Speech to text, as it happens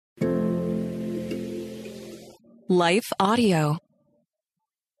Life Audio.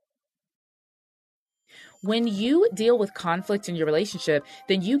 When you deal with conflict in your relationship,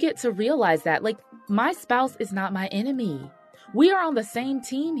 then you get to realize that, my spouse is not my enemy. We are on the same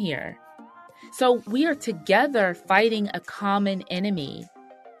team here. So we are together fighting a common enemy.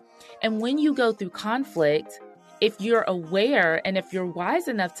 And when you go through conflict, if you're aware and if you're wise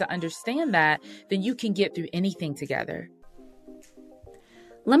enough to understand that, then you can get through anything together.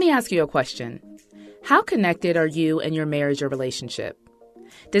 Let me ask you a question. How connected are you and your marriage or relationship?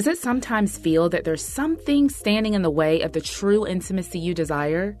 Does it sometimes feel that there's something standing in the way of the true intimacy you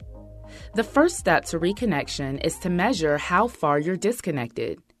desire? The first step to reconnection is to measure how far you're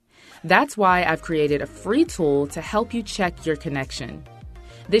disconnected. That's why I've created a free tool to help you check your connection.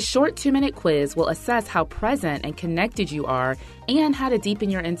 This short 2-minute quiz will assess how present and connected you are and how to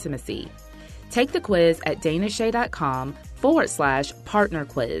deepen your intimacy. Take the quiz at danashay.com/partner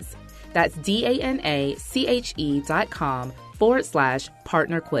quiz. That's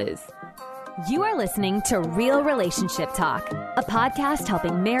DANACHE.com/partner quiz. You are listening to Real Relationship Talk, a podcast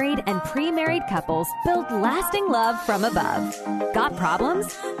helping married and pre-married couples build lasting love from above. Got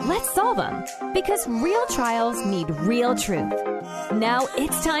problems? Let's solve them. Because real trials need real truth. Now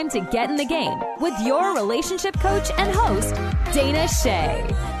it's time to get in the game with your relationship coach and host, Dana Shay.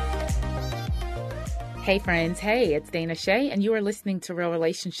 Hey friends, hey, it's Dana Shay, and you are listening to Real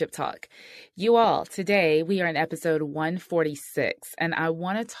Relationship Talk. You all, today we are in episode 146, and I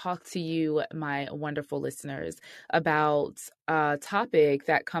want to talk to you, my wonderful listeners, about a topic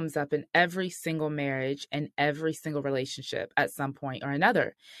that comes up in every single marriage and every single relationship at some point or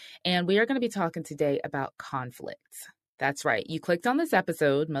another. And we are going to be talking today about conflict. That's right. You clicked on this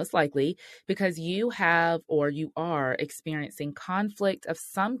episode, most likely, because you have or you are experiencing conflict of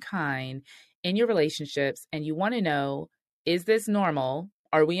some kind in your relationships, and you want to know, is this normal?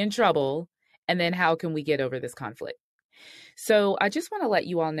 Are we in trouble? And then how can we get over this conflict? So I just want to let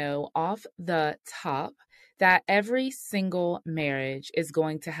you all know off the top that every single marriage is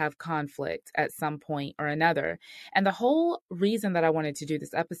going to have conflict at some point or another. And the whole reason that I wanted to do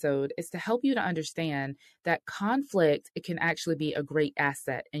this episode is to help you to understand that conflict, it can actually be a great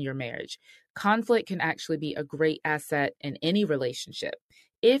asset in your marriage. Conflict can actually be a great asset in any relationship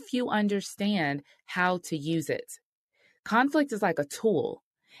if you understand how to use it. Conflict is like a tool.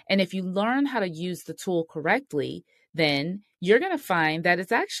 And if you learn how to use the tool correctly, then you're going to find that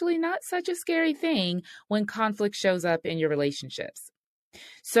it's actually not such a scary thing when conflict shows up in your relationships.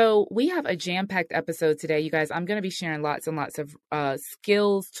 So we have a jam-packed episode today, you guys. I'm going to be sharing lots and lots of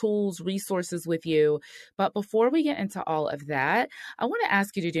skills, tools, resources with you. But before we get into all of that, I want to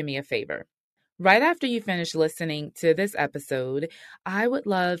ask you to do me a favor. Right after you finish listening to this episode, I would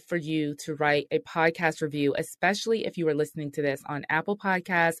love for you to write a podcast review, especially if you are listening to this on Apple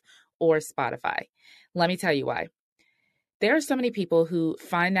Podcasts or Spotify. Let me tell you why. There are so many people who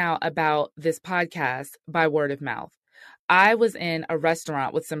find out about this podcast by word of mouth. I was in a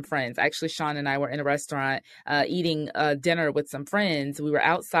restaurant with some friends. Actually, Sean and I were in a restaurant eating dinner with some friends. We were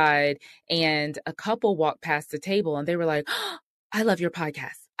outside and a couple walked past the table and they were like, oh, I love your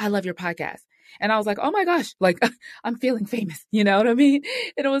podcast. I love your podcast. And I was like, oh my gosh, I'm feeling famous. You know what I mean?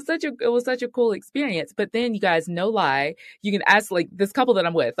 And it was such a cool experience. But then you guys, no lie, you can ask this couple that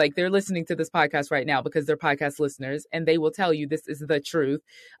I'm with, they're listening to this podcast right now because they're podcast listeners and they will tell you this is the truth.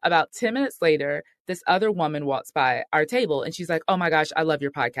 About 10 minutes later, this other woman walks by our table and she's like, oh my gosh, I love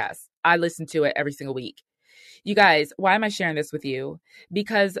your podcast. I listen to it every single week. You guys, why am I sharing this with you?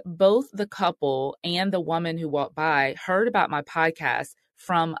 Because both the couple and the woman who walked by heard about my podcast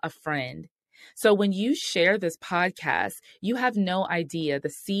from a friend. So when you share this podcast, you have no idea the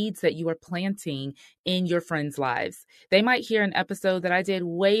seeds that you are planting in your friends' lives. They might hear an episode that I did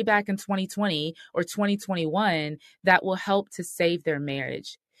way back in 2020 or 2021 that will help to save their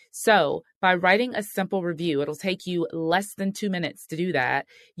marriage. So by writing a simple review, it'll take you less than 2 minutes to do that.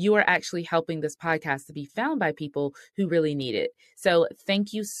 You are actually helping this podcast to be found by people who really need it. So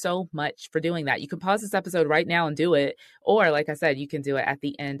thank you so much for doing that. You can pause this episode right now and do it. Or like I said, you can do it at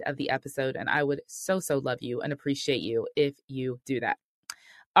the end of the episode. And I would so love you and appreciate you if you do that.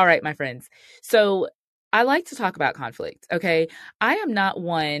 All right, my friends. So I like to talk about conflict. Okay. I am not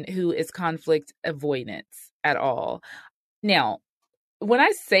one who is conflict avoidance at all. Now, when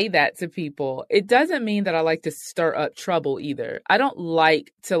I say that to people, it doesn't mean that I like to stir up trouble either. I don't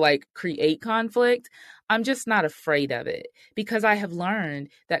like to create conflict. I'm just not afraid of it because I have learned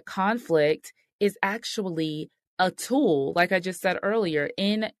that conflict is actually a tool, like I just said earlier,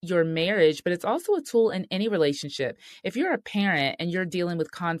 in your marriage, but it's also a tool in any relationship. If you're a parent and you're dealing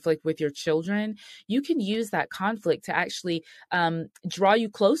with conflict with your children, you can use that conflict to actually draw you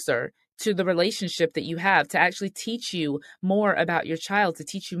closer to the relationship that you have, to actually teach you more about your child, to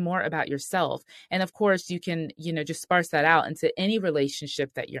teach you more about yourself. And of course, you can, just sparse that out into any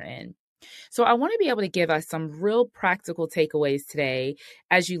relationship that you're in. So I want to be able to give us some real practical takeaways today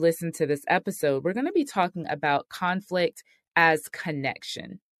as you listen to this episode. We're going to be talking about conflict as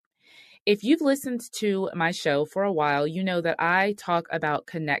connection. If you've listened to my show for a while, you know that I talk about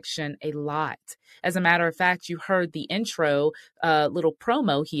connection a lot. As a matter of fact, you heard the intro little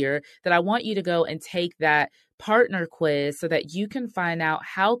promo here that I want you to go and take that partner quiz so that you can find out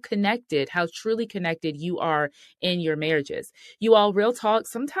how truly connected you are in your marriages. You all, real talk,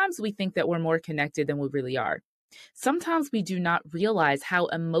 sometimes we think that we're more connected than we really are. Sometimes we do not realize how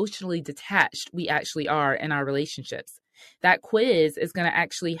emotionally detached we actually are in our relationships. That quiz is going to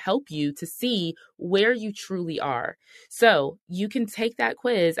actually help you to see where you truly are. So you can take that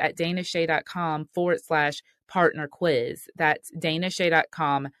quiz at danashay.com/partner quiz. That's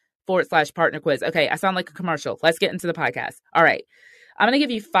danashay.com/partner quiz. Okay, I sound like a commercial. Let's get into the podcast. All right. I'm going to give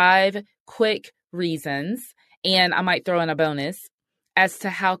you 5 quick reasons, and I might throw in a bonus as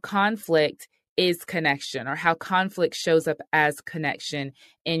to how conflict is connection, or how conflict shows up as connection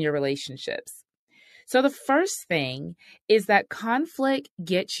in your relationships. So the first thing is that conflict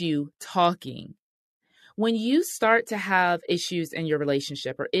gets you talking. When you start to have issues in your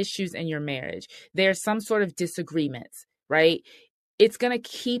relationship or issues in your marriage, there's some sort of disagreements, right? It's going to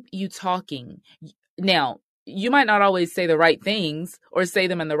keep you talking. Now, you might not always say the right things or say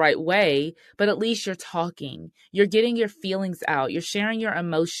them in the right way, but at least you're talking. You're getting your feelings out. You're sharing your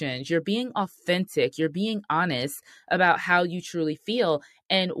emotions. You're being authentic. You're being honest about how you truly feel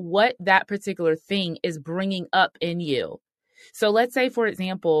and what that particular thing is bringing up in you. So let's say, for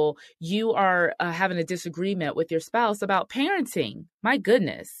example, you are having a disagreement with your spouse about parenting. My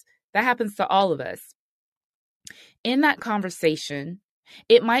goodness, that happens to all of us. In that conversation,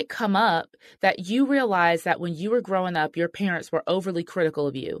 it might come up that you realize that when you were growing up, your parents were overly critical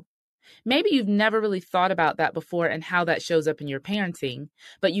of you. Maybe you've never really thought about that before and how that shows up in your parenting,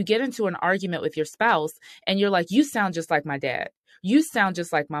 but you get into an argument with your spouse and you're like, you sound just like my dad. You sound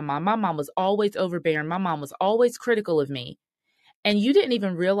just like my mom. My mom was always overbearing. My mom was always critical of me. And you didn't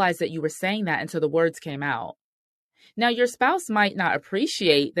even realize that you were saying that until the words came out. Now, your spouse might not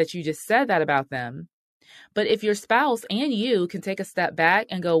appreciate that you just said that about them. But if your spouse and you can take a step back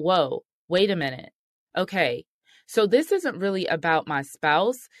and go, whoa, wait a minute. Okay, so this isn't really about my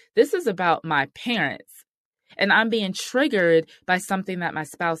spouse. This is about my parents. And I'm being triggered by something that my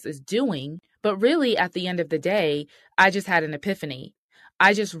spouse is doing. But really, at the end of the day, I just had an epiphany.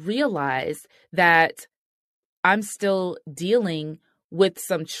 I just realized that I'm still dealing with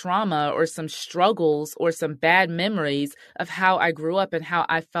some trauma or some struggles or some bad memories of how I grew up and how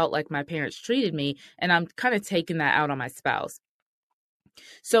I felt like my parents treated me. And I'm kind of taking that out on my spouse.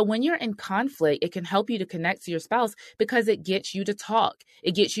 So when you're in conflict, it can help you to connect to your spouse because it gets you to talk.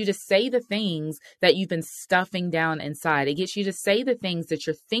 It gets you to say the things that you've been stuffing down inside. It gets you to say the things that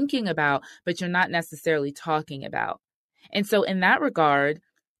you're thinking about, but you're not necessarily talking about. And so in that regard,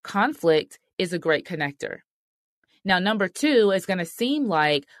 conflict is a great connector. Now, number 2 is going to seem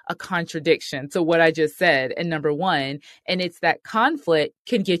like a contradiction to what I just said in number 1, and it's that conflict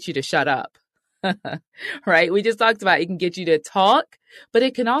can get you to shut up, right? We just talked about it can get you to talk, but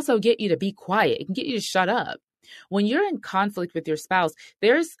it can also get you to be quiet. It can get you to shut up. When you're in conflict with your spouse,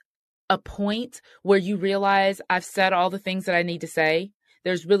 there's a point where you realize I've said all the things that I need to say.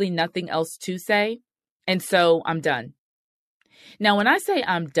 There's really nothing else to say, and so I'm done. Now, when I say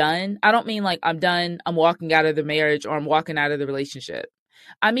I'm done, I don't mean like I'm done, I'm walking out of the marriage or I'm walking out of the relationship.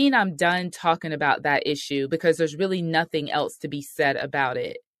 I mean, I'm done talking about that issue because there's really nothing else to be said about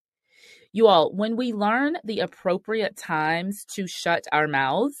it. You all, when we learn the appropriate times to shut our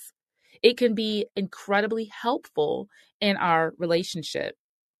mouths, it can be incredibly helpful in our relationship.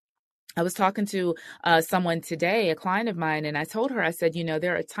 I was talking to someone today, a client of mine, and I told her, I said,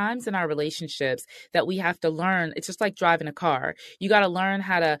 there are times in our relationships that we have to learn. It's just like driving a car. You got to learn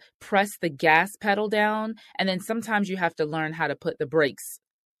how to press the gas pedal down. And then sometimes you have to learn how to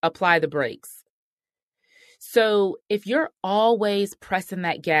apply the brakes. So if you're always pressing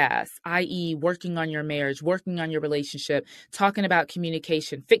that gas, i.e. working on your marriage, working on your relationship, talking about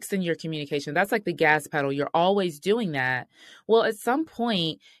communication, fixing your communication, that's like the gas pedal. You're always doing that. Well, at some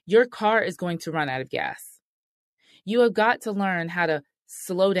point, your car is going to run out of gas. You have got to learn how to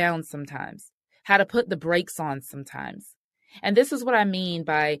slow down sometimes, how to put the brakes on sometimes. And this is what I mean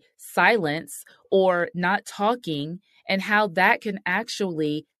by silence or not talking and how that can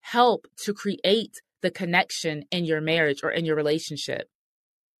actually help to create the connection in your marriage or in your relationship.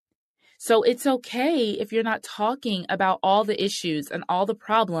 So it's okay if you're not talking about all the issues and all the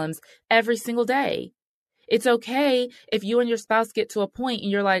problems every single day. It's okay if you and your spouse get to a point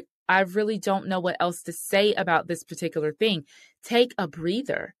and you're like, I really don't know what else to say about this particular thing. Take a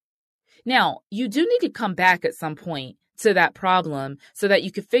breather. Now, you do need to come back at some point to that problem so that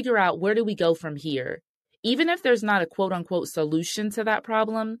you can figure out, where do we go from here? Even if there's not a quote unquote solution to that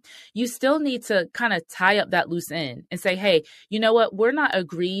problem, you still need to kind of tie up that loose end and say, hey, you know what? We're not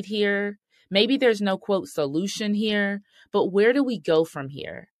agreed here. Maybe there's no quote solution here, but where do we go from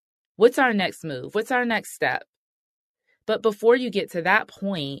here? What's our next move? What's our next step? But before you get to that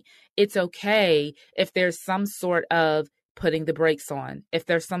point, it's okay if there's some sort of putting the brakes on, if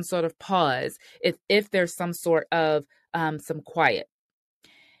there's some sort of pause, if there's some sort of some quiet.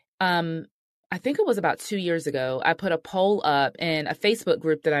 I think it was about 2 years ago, I put a poll up in a Facebook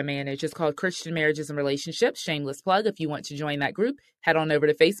group that I manage. It's called Christian Marriages and Relationships. Shameless plug. If you want to join that group, head on over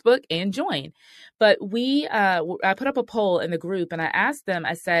to Facebook and join. But I put up a poll in the group and I asked them,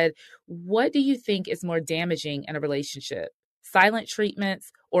 I said, what do you think is more damaging in a relationship? Silent treatments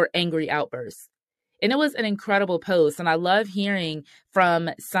or angry outbursts? And it was an incredible post. And I love hearing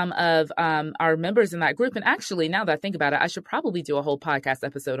from some of our members in that group. And actually, now that I think about it, I should probably do a whole podcast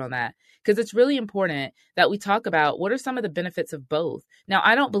episode on that, because it's really important that we talk about what are some of the benefits of both. Now,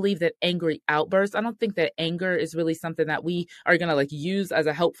 I don't believe that angry outbursts, I don't think that anger is really something that we are going to use as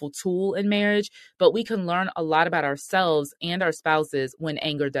a helpful tool in marriage, but we can learn a lot about ourselves and our spouses when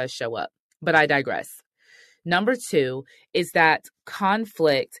anger does show up. But I digress. Number 2 is that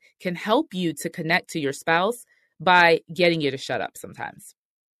conflict can help you to connect to your spouse by getting you to shut up sometimes.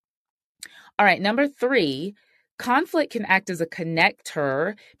 All right, number 3, conflict can act as a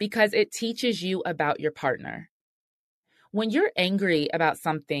connector because it teaches you about your partner. When you're angry about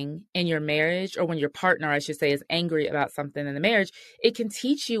something in your marriage, or when your partner, I should say, is angry about something in the marriage, it can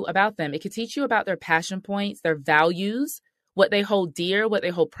teach you about them. It can teach you about their passion points, their values, what they hold dear, what they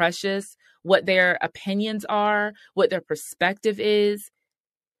hold precious, what their opinions are, what their perspective is.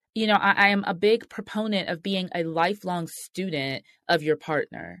 I am a big proponent of being a lifelong student of your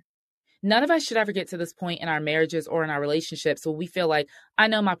partner. None of us should ever get to this point in our marriages or in our relationships where we feel like, I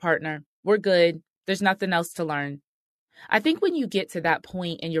know my partner, we're good, there's nothing else to learn. I think when you get to that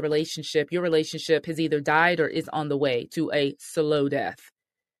point in your relationship has either died or is on the way to a slow death.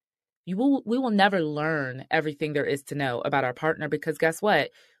 We will never learn everything there is to know about our partner, because guess what?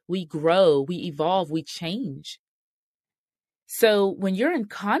 We grow, we evolve, we change. So when you're in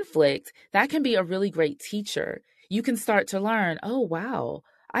conflict, that can be a really great teacher. You can start to learn, oh, wow,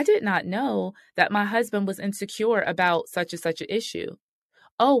 I did not know that my husband was insecure about such and such an issue.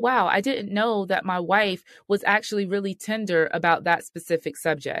 Oh, wow, I didn't know that my wife was actually really tender about that specific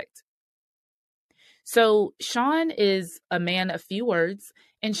subject. So Sean is a man of few words,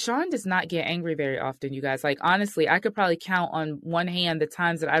 and Sean does not get angry very often, you guys. Honestly, I could probably count on one hand the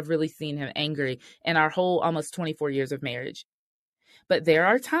times that I've really seen him angry in our whole almost 24 years of marriage. But there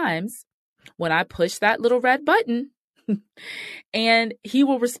are times when I push that little red button and he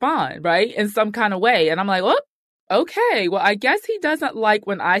will respond, right, in some kind of way. And I'm like, oh, okay, well, I guess he doesn't like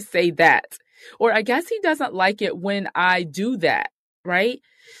when I say that, or I guess he doesn't like it when I do that, right?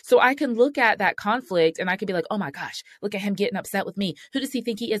 So I can look at that conflict and I can be like, oh my gosh, look at him getting upset with me. Who does he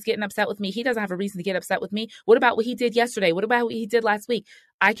think he is getting upset with me? He doesn't have a reason to get upset with me. What about what he did yesterday? What about what he did last week?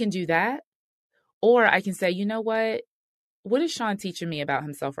 I can do that. Or I can say, you know what? What is Sean teaching me about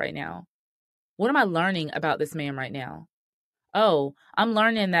himself right now? What am I learning about this man right now? Oh, I'm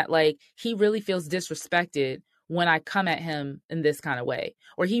learning that he really feels disrespected when I come at him in this kind of way,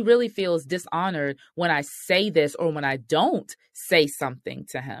 or he really feels dishonored when I say this or when I don't say something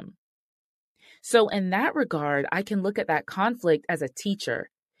to him. So in that regard, I can look at that conflict as a teacher.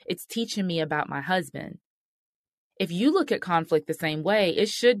 It's teaching me about my husband. If you look at conflict the same way, it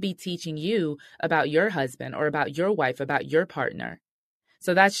should be teaching you about your husband or about your wife, about your partner.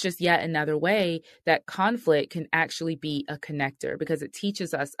 So that's just yet another way that conflict can actually be a connector, because it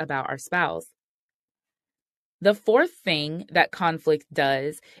teaches us about our spouse. The fourth thing that conflict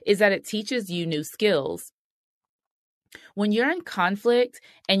does is that it teaches you new skills. When you're in conflict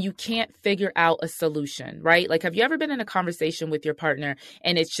and you can't figure out a solution, right? Have you ever been in a conversation with your partner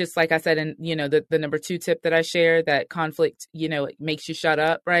and it's just like I said in, the number 2 tip that I share, that conflict, it makes you shut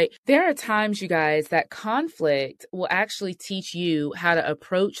up, right? There are times, you guys, that conflict will actually teach you how to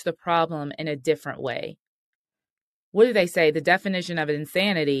approach the problem in a different way. What do they say? The definition of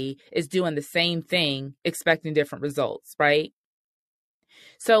insanity is doing the same thing, expecting different results, right?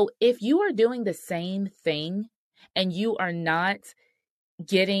 So if you are doing the same thing and you are not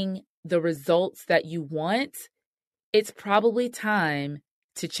getting the results that you want, it's probably time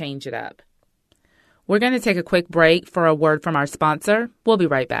to change it up. We're going to take a quick break for a word from our sponsor. We'll be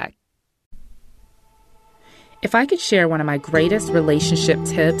right back. If I could share one of my greatest relationship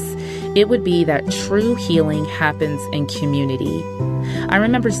tips, it would be that true healing happens in community. I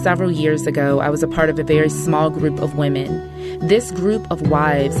remember several years ago, I was a part of a very small group of women. This group of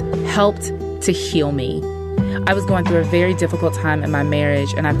wives helped to heal me. I was going through a very difficult time in my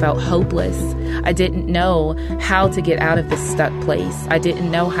marriage, and I felt hopeless. I didn't know how to get out of this stuck place. I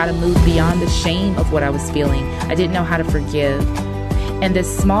didn't know how to move beyond the shame of what I was feeling. I didn't know how to forgive. And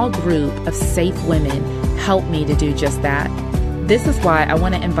this small group of safe women helped me to do just that. This is why I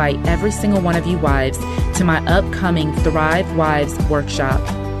want to invite every single one of you wives to my upcoming Thrive Wives workshop.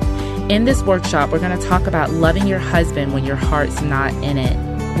 In this workshop, we're going to talk about loving your husband when your heart's not in it.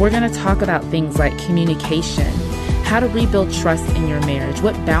 We're going to talk about things like communication, how to rebuild trust in your marriage,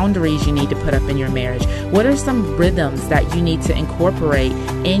 what boundaries you need to put up in your marriage, what are some rhythms that you need to incorporate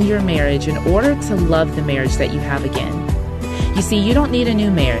in your marriage in order to love the marriage that you have again. You see, you don't need a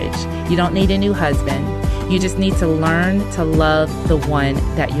new marriage. You don't need a new husband. You just need to learn to love the one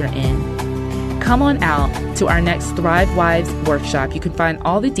that you're in. Come on out to our next Thrive Wives workshop. You can find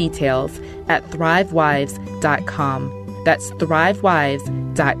all the details at thrivewives.com. That's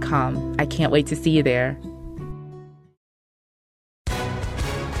thrivewives.com. I can't wait to see you there.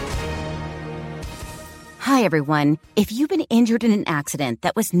 Hi, everyone. If you've been injured in an accident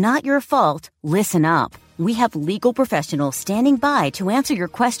that was not your fault, listen up. We have legal professionals standing by to answer your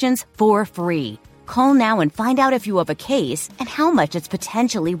questions for free. Call now and find out if you have a case and how much it's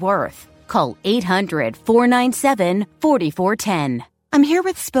potentially worth. Call 800-497-4410. I'm here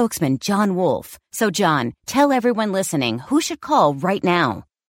with spokesman John Wolf. So, John, tell everyone listening who should call right now.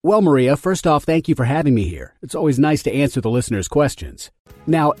 Well, Maria, first off, thank you for having me here. It's always nice to answer the listeners' questions.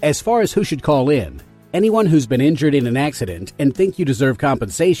 Now, as far as who should call in, anyone who's been injured in an accident and think you deserve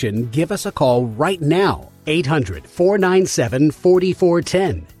compensation, give us a call right now.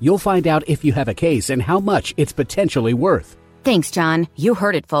 800-497-4410. You'll find out if you have a case and how much it's potentially worth. Thanks, John. You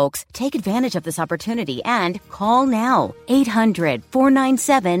heard it, folks. Take advantage of this opportunity and call now.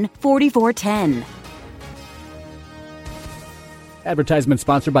 800-497-4410. Advertisement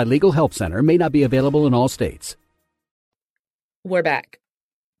sponsored by Legal Help Center. May not be available in all states. We're back.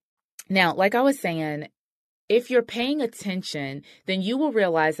 Now, like I was saying, if you're paying attention, then you will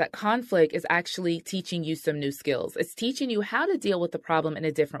realize that conflict is actually teaching you some new skills. It's teaching you how to deal with the problem in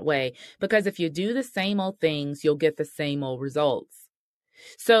a different way, because if you do the same old things, you'll get the same old results.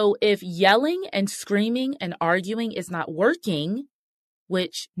 So if yelling and screaming and arguing is not working,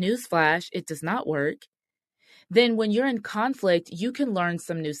 which, newsflash, it does not work, then when you're in conflict, you can learn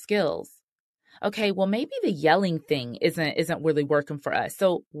some new skills. Okay, well, maybe the yelling thing isn't really working for us.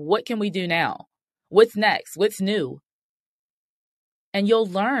 So what can we do now? What's next? What's new? And you'll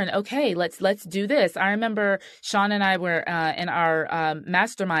learn, okay, let's do this. I remember Sean and I were in our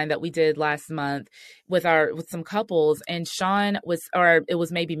mastermind that we did last month with some couples, and Sean was, or it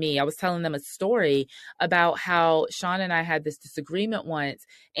was maybe me, I was telling them a story about how Sean and I had this disagreement once,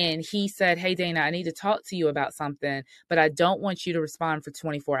 and he said, hey, Dana, I need to talk to you about something, but I don't want you to respond for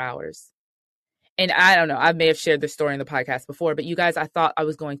 24 hours. And I don't know, I may have shared this story in the podcast before, but you guys, I thought I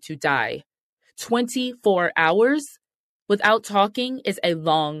was going to die. 24 hours without talking is a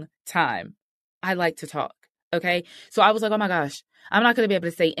long time. I like to talk. Okay. So I was like, oh my gosh, I'm not going to be able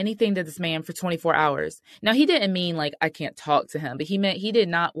to say anything to this man for 24 hours. Now, he didn't mean like I can't talk to him, but he meant he did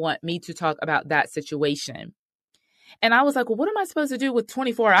not want me to talk about that situation. And I was like, well, what am I supposed to do with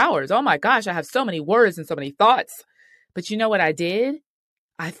 24 hours? Oh my gosh, I have so many words and so many thoughts. But you know what I did?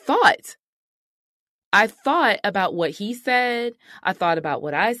 I thought about what he said. I thought about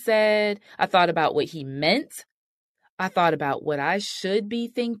what I said. I thought about what he meant. I thought about what I should be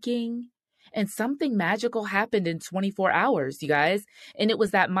thinking. And something magical happened in 24 hours, you guys. And it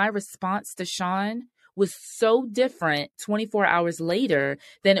was that my response to Sean was so different 24 hours later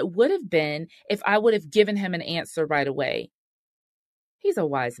than it would have been if I would have given him an answer right away. He's a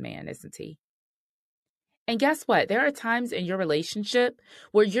wise man, isn't he? And guess what? There are times in your relationship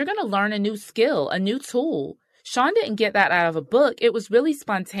where you're going to learn a new skill, a new tool. Sean didn't get that out of a book. It was really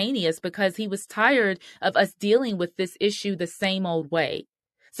spontaneous because he was tired of us dealing with this issue the same old way.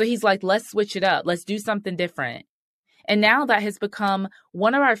 So he's like, let's switch it up. Let's do something different. And now that has become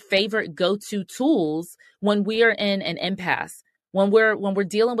one of our favorite go-to tools when we are in an impasse. When we're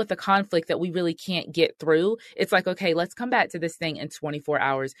dealing with a conflict that we really can't get through, it's like, okay, let's come back to this thing in 24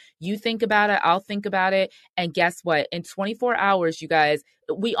 hours. You think about it, I'll think about it. And guess what? In 24 hours, you guys,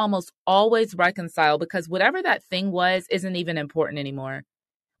 we almost always reconcile because whatever that thing was isn't even important anymore.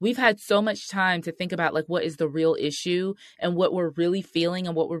 We've had so much time to think about like what is the real issue and what we're really feeling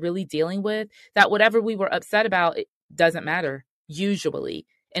and what we're really dealing with, that whatever we were upset about, it doesn't matter usually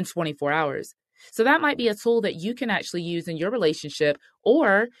in 24 hours. So that might be a tool that you can actually use in your relationship,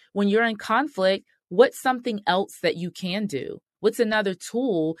 or when you're in conflict, what's something else that you can do? What's another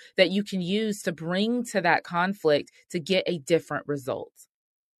tool that you can use to bring to that conflict to get a different result?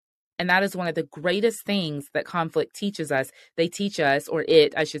 And that is one of the greatest things that conflict teaches us. They teach us, or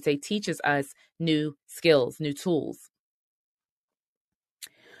it, I should say, teaches us new skills, new tools.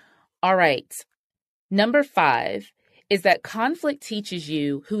 All right. Number 5 is that conflict teaches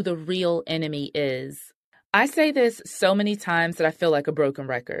you who the real enemy is. I say this so many times that I feel like a broken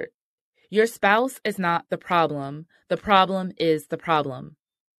record. Your spouse is not the problem. The problem is the problem.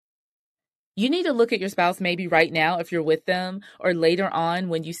 You need to look at your spouse maybe right now if you're with them, or later on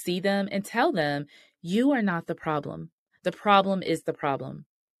when you see them, and tell them, you are not the problem. The problem is the problem.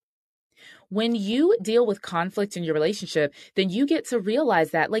 When you deal with conflict in your relationship, then you get to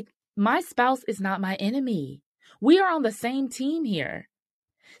realize that, like, my spouse is not my enemy. We are on the same team here.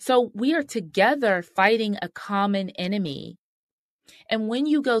 So we are together fighting a common enemy. And when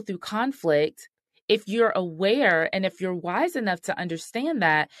you go through conflict, if you're aware and if you're wise enough to understand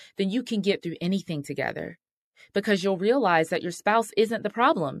that, then you can get through anything together, because you'll realize that your spouse isn't the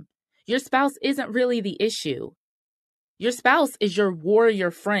problem. Your spouse isn't really the issue. Your spouse is your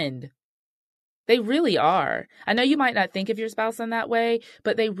warrior friend. They really are. I know you might not think of your spouse in that way,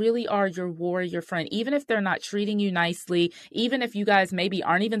 but they really are your warrior friend. Even if they're not treating you nicely, even if you guys maybe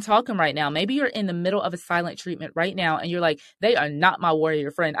aren't even talking right now, maybe you're in the middle of a silent treatment right now and you're like, they are not my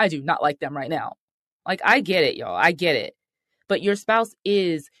warrior friend. I do not like them right now. Like, I get it, y'all. I get it. But your spouse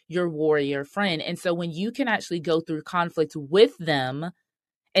is your warrior friend. And so when you can actually go through conflict with them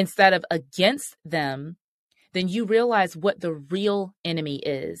instead of against them, then you realize what the real enemy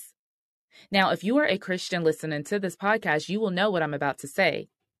is. Now, if you are a Christian listening to this podcast, you will know what I'm about to say.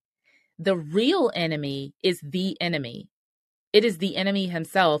 The real enemy is the enemy. It is the enemy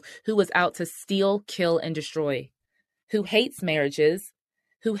himself, who was out to steal, kill, and destroy, who hates marriages,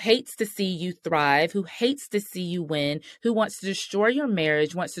 who hates to see you thrive, who hates to see you win, who wants to destroy your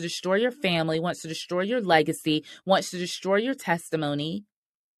marriage, wants to destroy your family, wants to destroy your legacy, wants to destroy your testimony.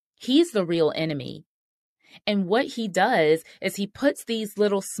 He's the real enemy. And what he does is he puts these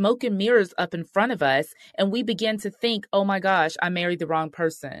little smoke and mirrors up in front of us, and we begin to think, oh my gosh, I married the wrong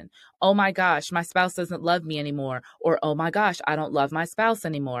person. Oh my gosh, my spouse doesn't love me anymore. Or, oh my gosh, I don't love my spouse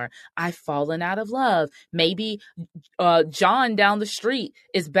anymore. I've fallen out of love. Maybe John down the street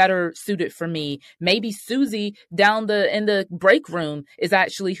is better suited for me. Maybe Susie in the break room is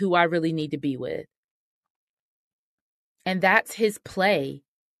actually who I really need to be with. And that's his play.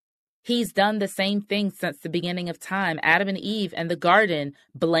 He's done the same thing since the beginning of time. Adam and Eve and the garden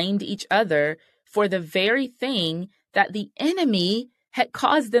blamed each other for the very thing that the enemy had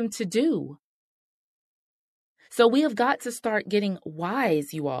caused them to do. So we have got to start getting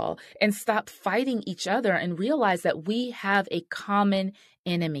wise, you all, and stop fighting each other and realize that we have a common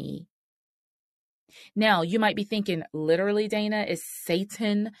enemy. Now, you might be thinking, literally, Dana, is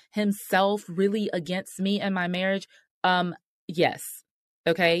Satan himself really against me and my marriage? Yes.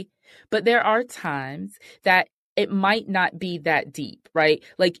 Okay. But there are times that it might not be that deep, right?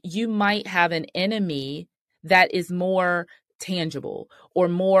 Like, you might have an enemy that is more tangible or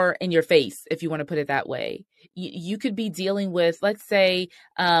more in your face, if you want to put it that way. You could be dealing with, let's say,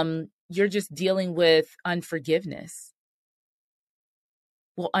 you're just dealing with unforgiveness.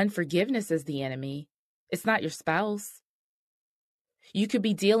 Well, unforgiveness is the enemy. It's not your spouse. You could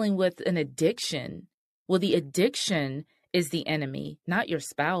be dealing with an addiction. Well, the addiction is the enemy, not your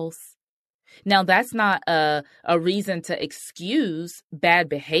spouse. Now, that's not a reason to excuse bad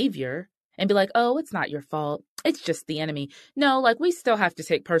behavior and be like, oh, it's not your fault. It's just the enemy. No, like, we still have to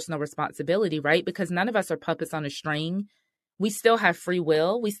take personal responsibility, right? Because none of us are puppets on a string. We still have free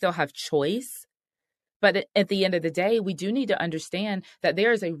will. We still have choice. But at the end of the day, we do need to understand that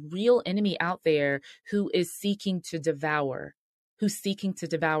there is a real enemy out there who is seeking to devour,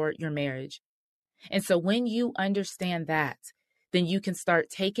 your marriage. And so when you understand that, then you can start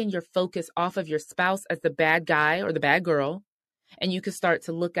taking your focus off of your spouse as the bad guy or the bad girl, and you can start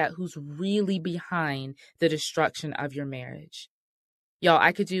to look at who's really behind the destruction of your marriage. Y'all,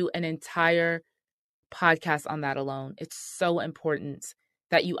 I could do an entire podcast on that alone. It's so important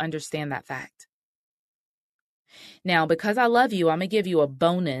that you understand that fact. Now, because I love you, I'm going to give you a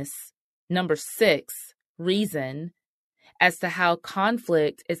bonus, number 6 reason as to how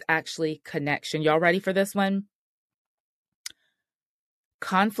conflict is actually connection. Y'all ready for this one?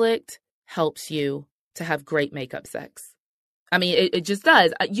 Conflict helps you to have great makeup sex. I mean, it just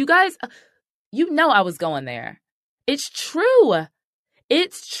does. You guys, you know I was going there. It's true.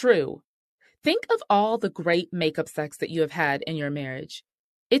 It's true. Think of all the great makeup sex that you have had in your marriage.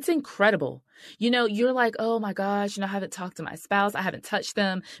 It's incredible. You're like, oh my gosh, I haven't talked to my spouse. I haven't touched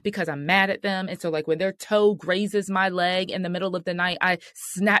them because I'm mad at them. And so like when their toe grazes my leg in the middle of the night, I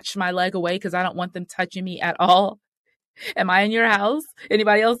snatch my leg away because I don't want them touching me at all. Am I in your house?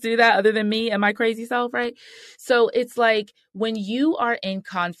 Anybody else do that other than me and my crazy self, right? So it's like when you are in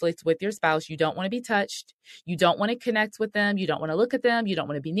conflict with your spouse, you don't want to be touched. You don't want to connect with them. You don't want to look at them. You don't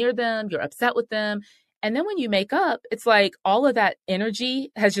want to be near them. You're upset with them. And then when you make up, it's like all of that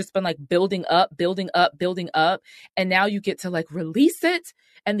energy has just been like building up, building up, building up. And now you get to like release it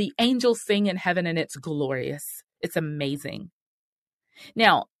and the angels sing in heaven and it's glorious. It's amazing.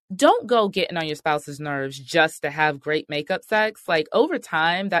 Now, don't go getting on your spouse's nerves just to have great makeup sex. Like over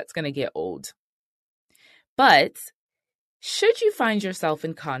time, that's going to get old. But should you find yourself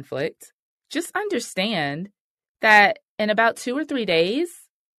in conflict, just understand that in about 2 or 3 days,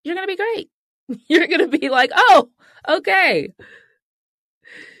 you're going to be great. You're going to be like, oh, okay.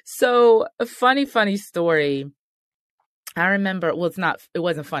 So a funny story. I remember, well, it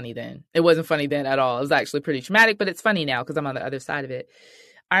wasn't funny then. It wasn't funny then at all. It was actually pretty traumatic, but it's funny now because I'm on the other side of it.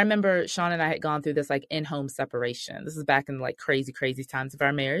 I remember Sean and I had gone through this like in-home separation. This is back in like crazy times of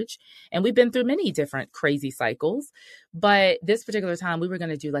our marriage. And we've been through many different crazy cycles. But this particular time we were going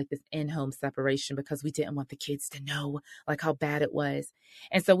to do like this in-home separation because we didn't want the kids to know like how bad it was.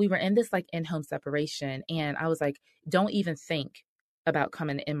 And so we were in this like in-home separation. And I was like, don't even think about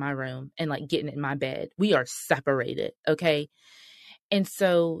coming in my room and like getting in my bed. We are separated. Okay. And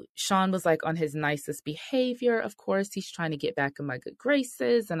so Sean was like on his nicest behavior. Of course, he's trying to get back in my good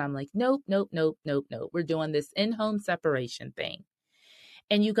graces. And I'm like, nope. We're doing this in-home separation thing.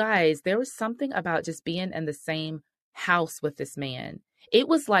 And you guys, there was something about just being in the same house with this man. It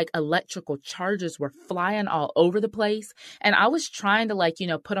was like electrical charges were flying all over the place. And I was trying to like,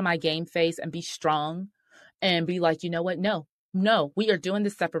 put on my game face and be strong and be like, you know what? No, we are doing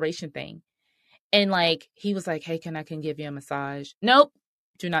this separation thing. And like, he was like, hey, can give you a massage? Nope.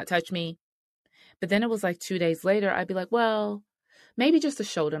 Do not touch me. But then it was like 2 days later, I'd be like, well, maybe just a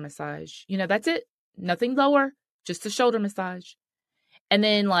shoulder massage. That's it. Nothing lower, just a shoulder massage. And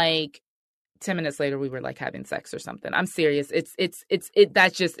then like 10 minutes later, we were like having sex or something. I'm serious.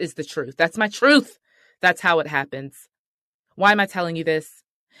 That just is the truth. That's my truth. That's how it happens. Why am I telling you this?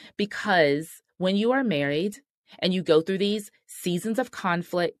 Because when you are married and you go through these seasons of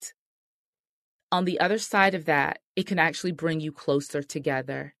conflict, on the other side of that, it can actually bring you closer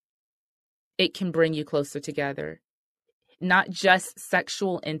together. It can bring you closer together. Not just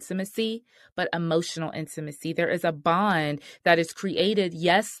sexual intimacy, but emotional intimacy. There is a bond that is created,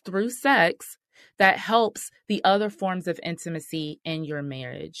 yes, through sex, that helps the other forms of intimacy in your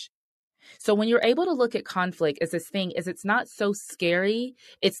marriage. So when you're able to look at conflict as this thing, is it's not so scary,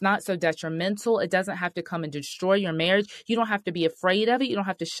 it's not so detrimental, it doesn't have to come and destroy your marriage. You don't have to be afraid of it. You don't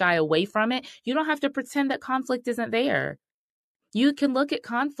have to shy away from it. You don't have to pretend that conflict isn't there. You can look at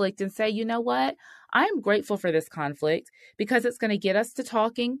conflict and say, you know what? I am grateful for this conflict because it's going to get us to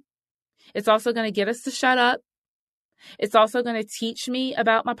talking. It's also going to get us to shut up. It's also going to teach me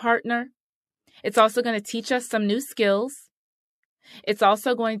about my partner. It's also going to teach us some new skills. It's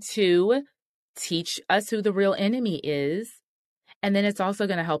also going to teach us who the real enemy is. And then it's also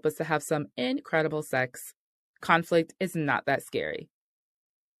going to help us to have some incredible sex. Conflict is not that scary.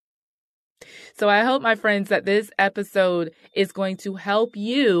 So I hope, my friends, that this episode is going to help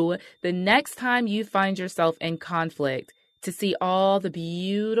you the next time you find yourself in conflict to see all the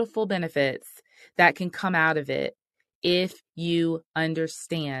beautiful benefits that can come out of it if you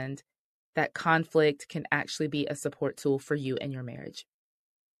understand that conflict can actually be a support tool for you and your marriage.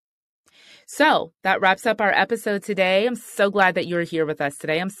 So that wraps up our episode today. I'm so glad that you're here with us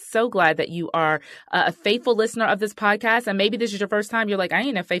today. I'm so glad that you are a faithful listener of this podcast. And maybe this is your first time. You're like, I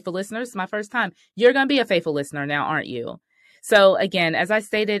ain't a faithful listener. It's my first time. You're going to be a faithful listener now, aren't you? So again, as I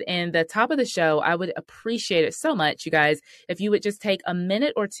stated in the top of the show, I would appreciate it so much, you guys, if you would just take a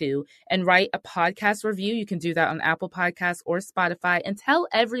minute or two and write a podcast review. You can do that on Apple Podcasts or Spotify, and tell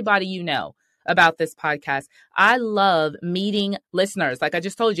everybody you know about this podcast. I love meeting listeners. Like I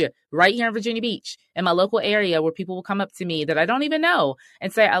just told you, right here in Virginia Beach, in my local area, where people will come up to me that I don't even know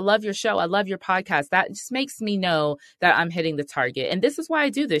and say, I love your show. I love your podcast. That just makes me know that I'm hitting the target. And this is why I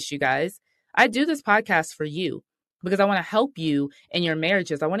do this, you guys. I do this podcast for you because I want to help you in your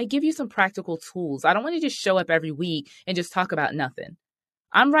marriages. I want to give you some practical tools. I don't want to just show up every week and just talk about nothing.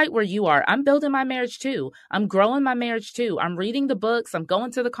 I'm right where you are. I'm building my marriage too. I'm growing my marriage too. I'm reading the books. I'm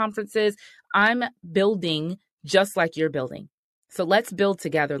going to the conferences. I'm building just like you're building. So let's build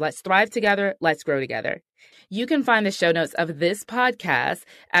together. Let's thrive together. Let's grow together. You can find the show notes of this podcast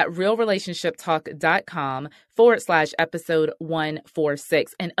at realrelationshiptalk.com/episode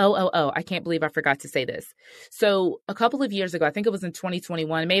 146. And I can't believe I forgot to say this. So a couple of years ago, I think it was in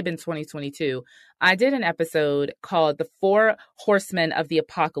 2021, it may have been 2022, I did an episode called The 4 Horsemen of the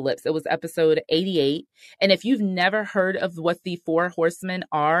Apocalypse. It was episode 88. And if you've never heard of what the 4 horsemen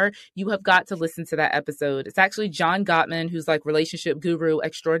are, you have got to listen to that episode. It's actually John Gottman, who's like relationship guru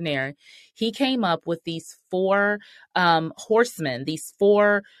extraordinaire. He came up with these 4 horsemen, these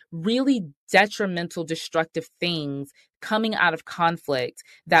 4 really detrimental, destructive things coming out of conflict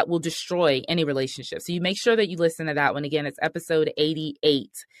that will destroy any relationship. So you make sure that you listen to that one. Again, it's episode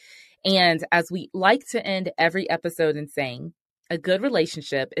 88. And as we like to end every episode in saying, a good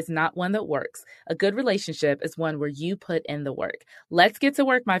relationship is not one that works. A good relationship is one where you put in the work. Let's get to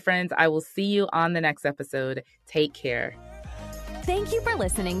work, my friends. I will see you on the next episode. Take care. Thank you for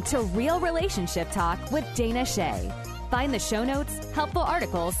listening to Real Relationship Talk with Dana Shea. Find the show notes, helpful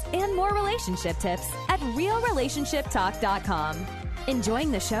articles, and more relationship tips at realrelationshiptalk.com.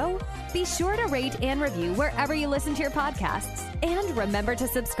 Enjoying the show? Be sure to rate and review wherever you listen to your podcasts. And remember to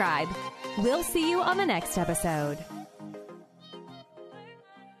subscribe. We'll see you on the next episode.